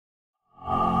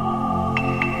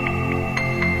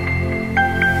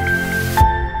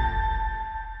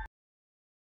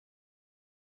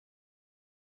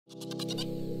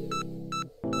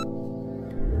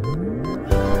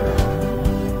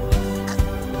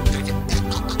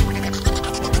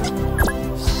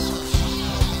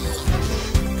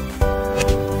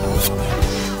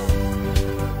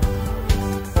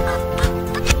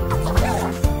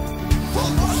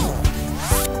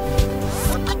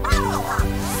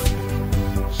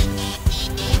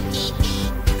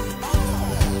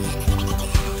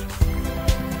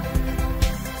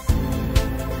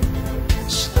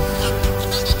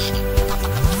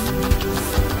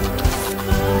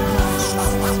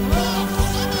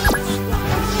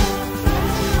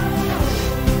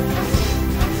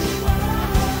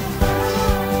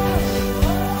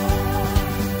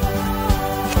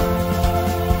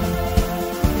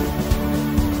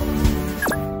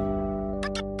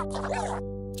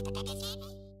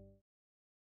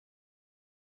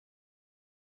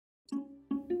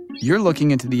You're looking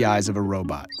into the eyes of a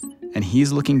robot, and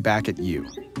he's looking back at you.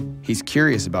 He's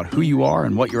curious about who you are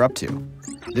and what you're up to.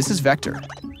 This is Vector.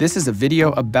 This is a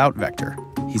video about Vector.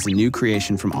 He's a new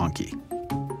creation from Anki.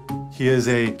 He is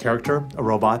a character, a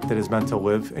robot that is meant to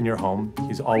live in your home.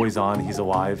 He's always on, he's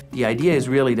alive. The idea is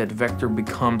really that Vector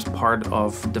becomes part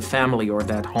of the family or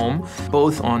that home,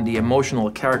 both on the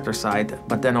emotional character side,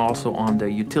 but then also on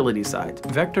the utility side.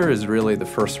 Vector is really the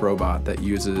first robot that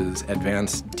uses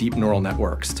advanced deep neural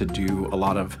networks to do a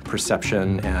lot of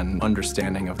perception and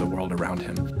understanding of the world around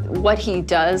him. What he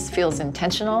does feels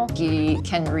intentional. He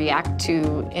can react to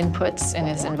inputs in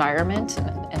his environment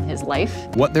and his life.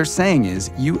 What they're saying is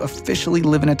you officially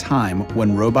live in a time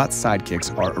when robot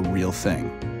sidekicks are a real thing.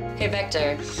 Hey,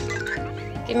 Vector,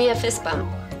 give me a fist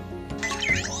bump.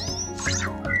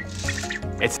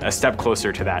 It's a step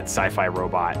closer to that sci-fi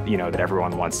robot, that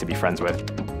everyone wants to be friends with.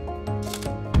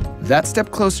 That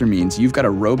step closer means you've got a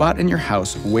robot in your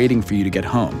house waiting for you to get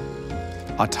home.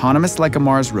 Autonomous like a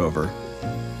Mars rover,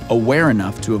 aware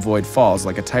enough to avoid falls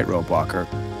like a tightrope walker,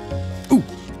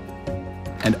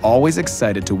 and always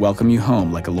excited to welcome you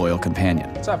home like a loyal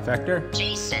companion. What's up, Vector?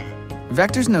 Jason.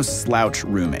 Vector's no slouch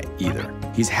roommate either.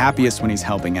 He's happiest when he's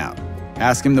helping out.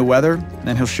 Ask him the weather,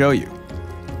 and he'll show you.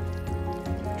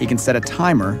 He can set a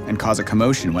timer and cause a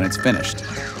commotion when it's finished.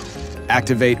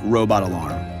 Activate robot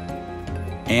alarm.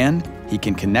 And he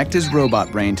can connect his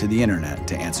robot brain to the internet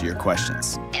to answer your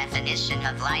questions. Definition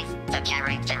of life, the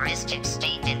characteristic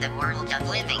state in the world of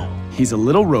living. He's a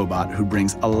little robot who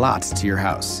brings a lot to your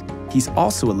house. He's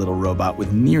also a little robot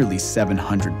with nearly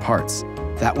 700 parts.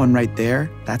 That one right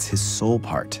there, that's his soul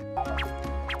part.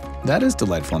 That is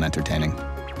delightful and entertaining.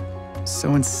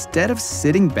 So instead of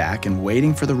sitting back and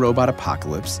waiting for the robot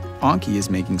apocalypse, Anki is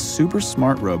making super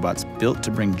smart robots built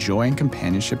to bring joy and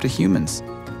companionship to humans.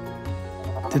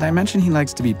 Did I mention he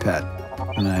likes to be pet?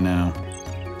 I know.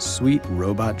 Sweet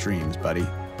robot dreams, buddy.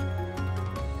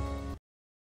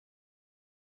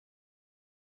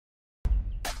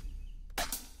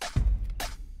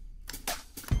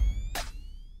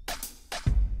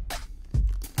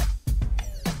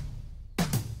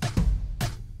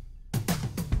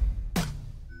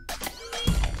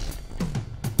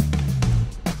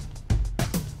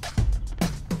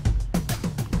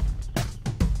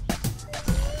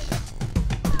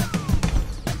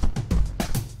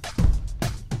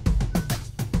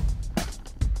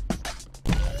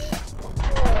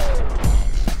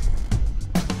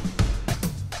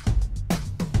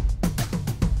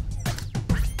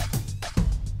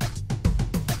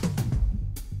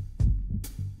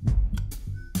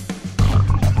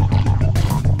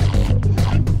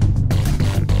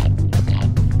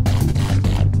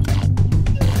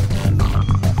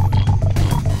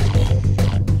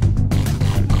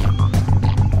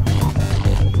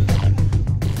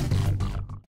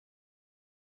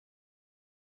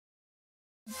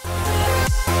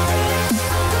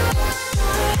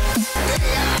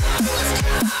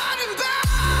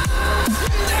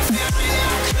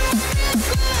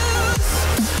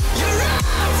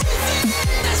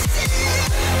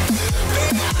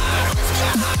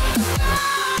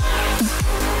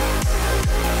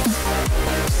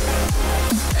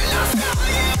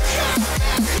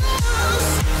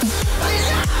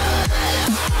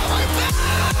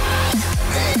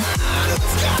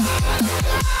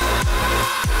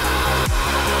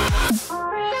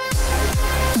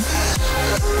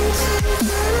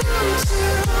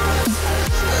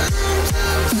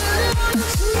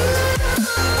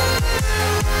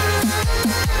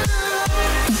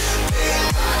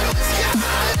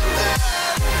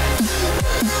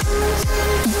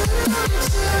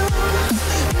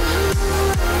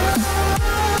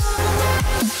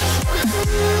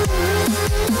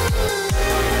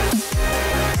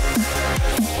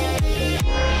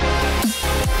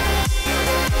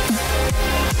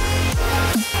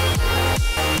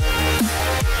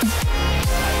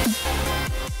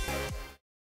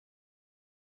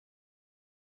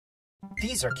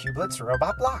 These are Cubelets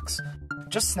robot blocks.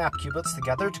 Just snap Cubelets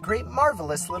together to create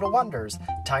marvelous little wonders.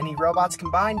 Tiny robots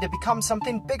combine to become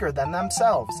something bigger than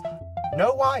themselves.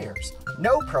 No wires,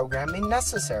 no programming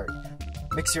necessary.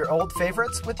 Mix your old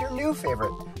favorites with your new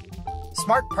favorite.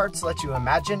 Smart parts let you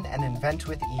imagine and invent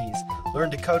with ease.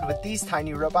 Learn to code with these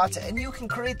tiny robots and you can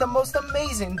create the most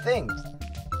amazing things.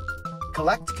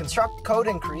 Collect, construct, code,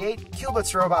 and create,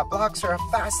 Cubelets robot blocks are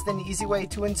a fast and easy way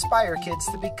to inspire kids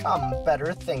to become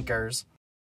better thinkers.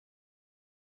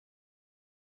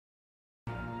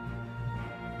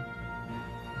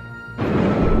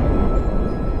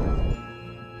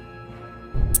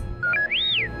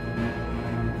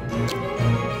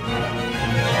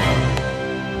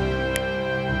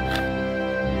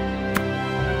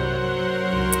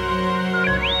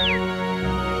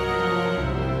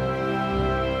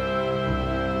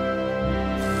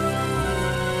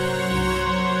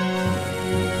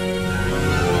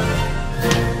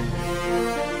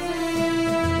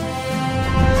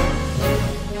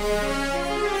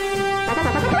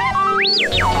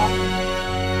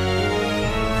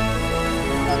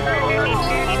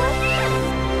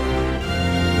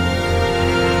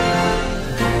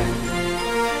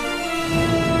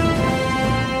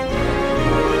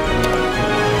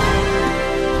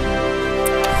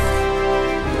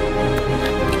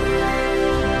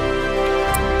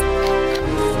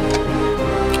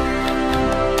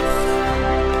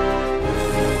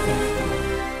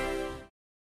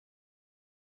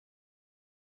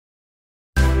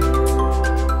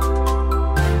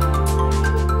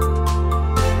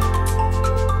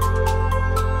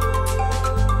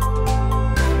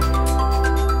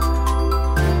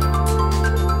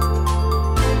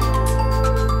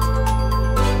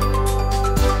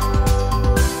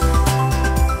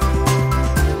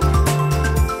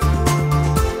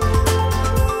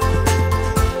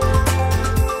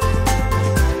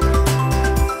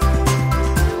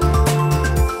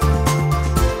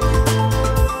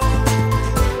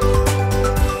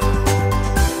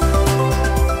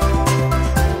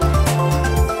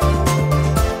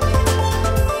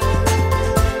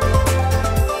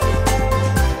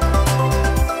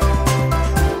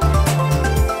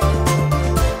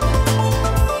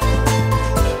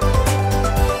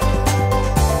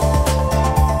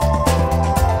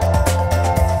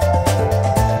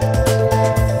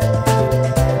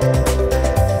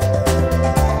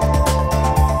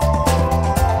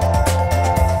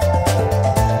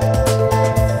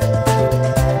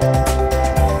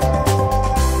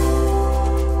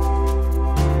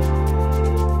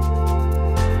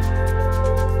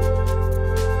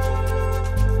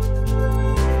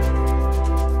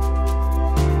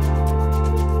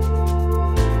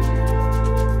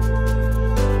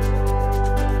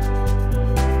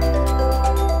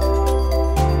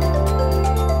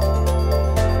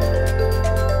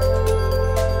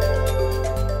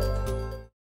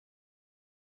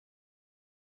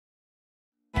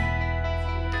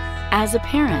 As a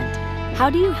parent, how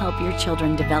do you help your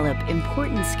children develop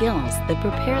important skills that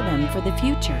prepare them for the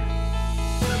future?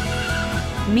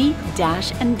 Meet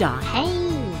Dash and Dot.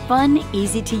 Fun,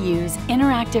 easy-to-use,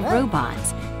 interactive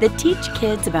robots that teach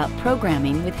kids about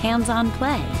programming with hands-on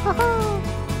play.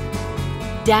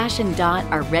 Dash and Dot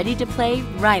are ready to play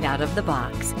right out of the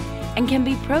box and can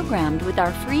be programmed with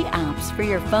our free apps for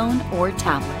your phone or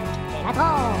tablet.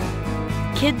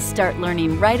 Kids start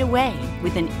learning right away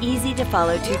with an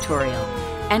easy-to-follow tutorial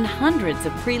and hundreds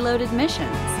of preloaded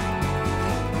missions.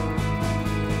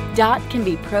 Dot can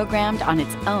be programmed on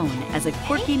its own as a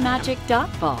quirky magic dot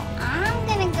ball. I'm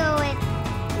gonna go with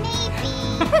maybe.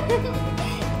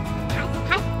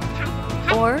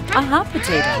 Or a hot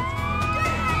potato.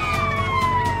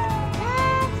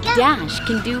 Dash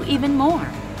can do even more.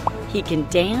 He can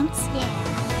dance,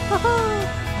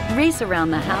 race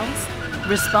around the house,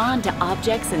 respond to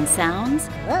objects and sounds,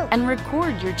 and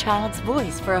record your child's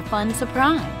voice for a fun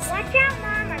surprise. Watch out,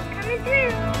 Mom, I'm coming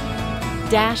through.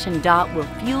 Dash and Dot will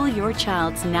fuel your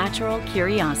child's natural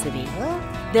curiosity.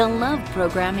 They'll love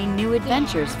programming new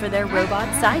adventures for their robot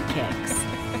sidekicks.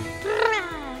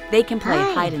 They can play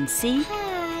hide and seek,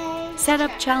 set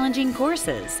up challenging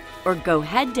courses, or go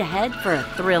head-to-head for a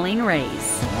thrilling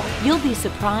race. You'll be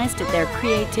surprised at their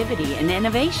creativity and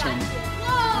innovation.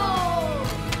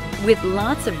 With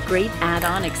lots of great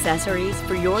add-on accessories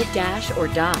for your Dash or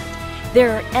Dot, there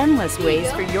are endless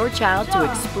ways for your child to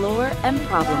explore and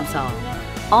problem solve,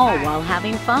 all while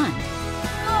having fun.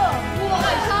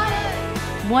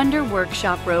 Wonder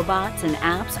Workshop robots and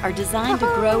apps are designed to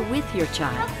grow with your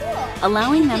child,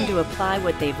 allowing them to apply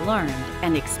what they've learned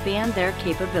and expand their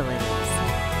capabilities.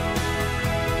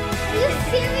 Are you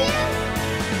serious?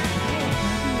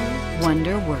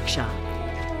 Wonder Workshop,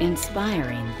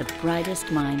 inspiring the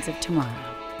brightest minds of tomorrow.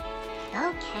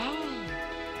 Okay.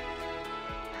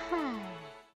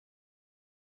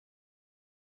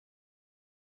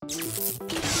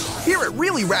 Here at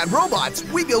Really Rad Robots,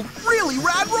 we build really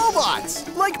rad robots!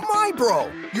 Like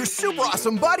Mibro, your super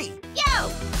awesome buddy. Yo,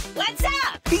 what's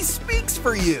up? He speaks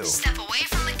for you. Step away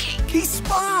from the cake. He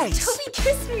spies. Toby,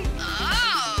 kiss me.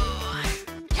 Oh.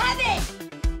 Kevin!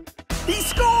 He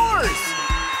scores!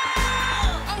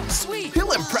 Oh, sweet.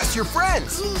 He'll impress your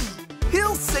friends.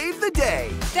 He'll save the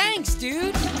day. Thanks,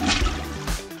 dude.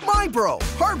 Mibro,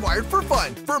 hardwired for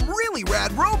fun from Really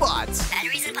Rad Robots.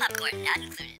 Batteries and popcorn not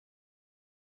included.